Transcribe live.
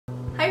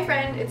Hi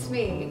friend, it's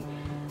me.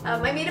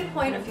 I made a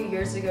point a few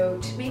years ago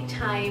to make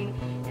time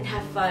and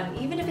have fun,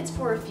 even if it's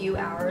for a few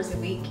hours a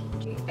week.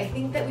 I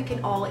think that we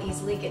can all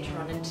easily get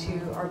drawn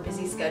into our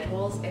busy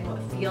schedules and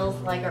what feels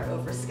like our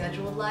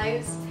overscheduled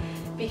lives,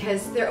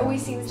 because there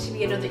always seems to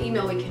be another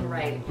email we can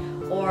write,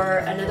 or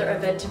another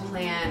event to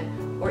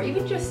plan, or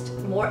even just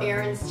more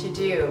errands to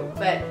do.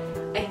 But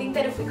I think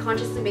that if we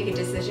consciously make a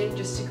decision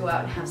just to go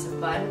out and have some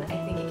fun,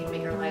 I think it can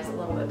make our lives a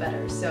little bit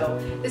better. So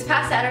this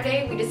past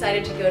Saturday, we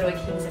decided to go to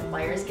a Kings and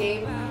Flyers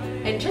game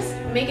and just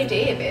make a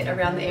day of it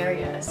around the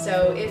area.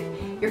 So if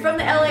you're from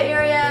the LA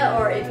area,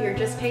 or if you're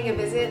just paying a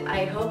visit,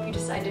 I hope you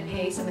decide to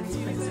pay some of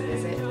these places a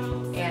visit.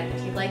 And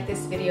if you like this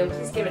video,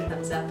 please give it a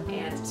thumbs up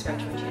and subscribe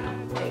to my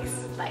channel. Thanks,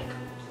 bye.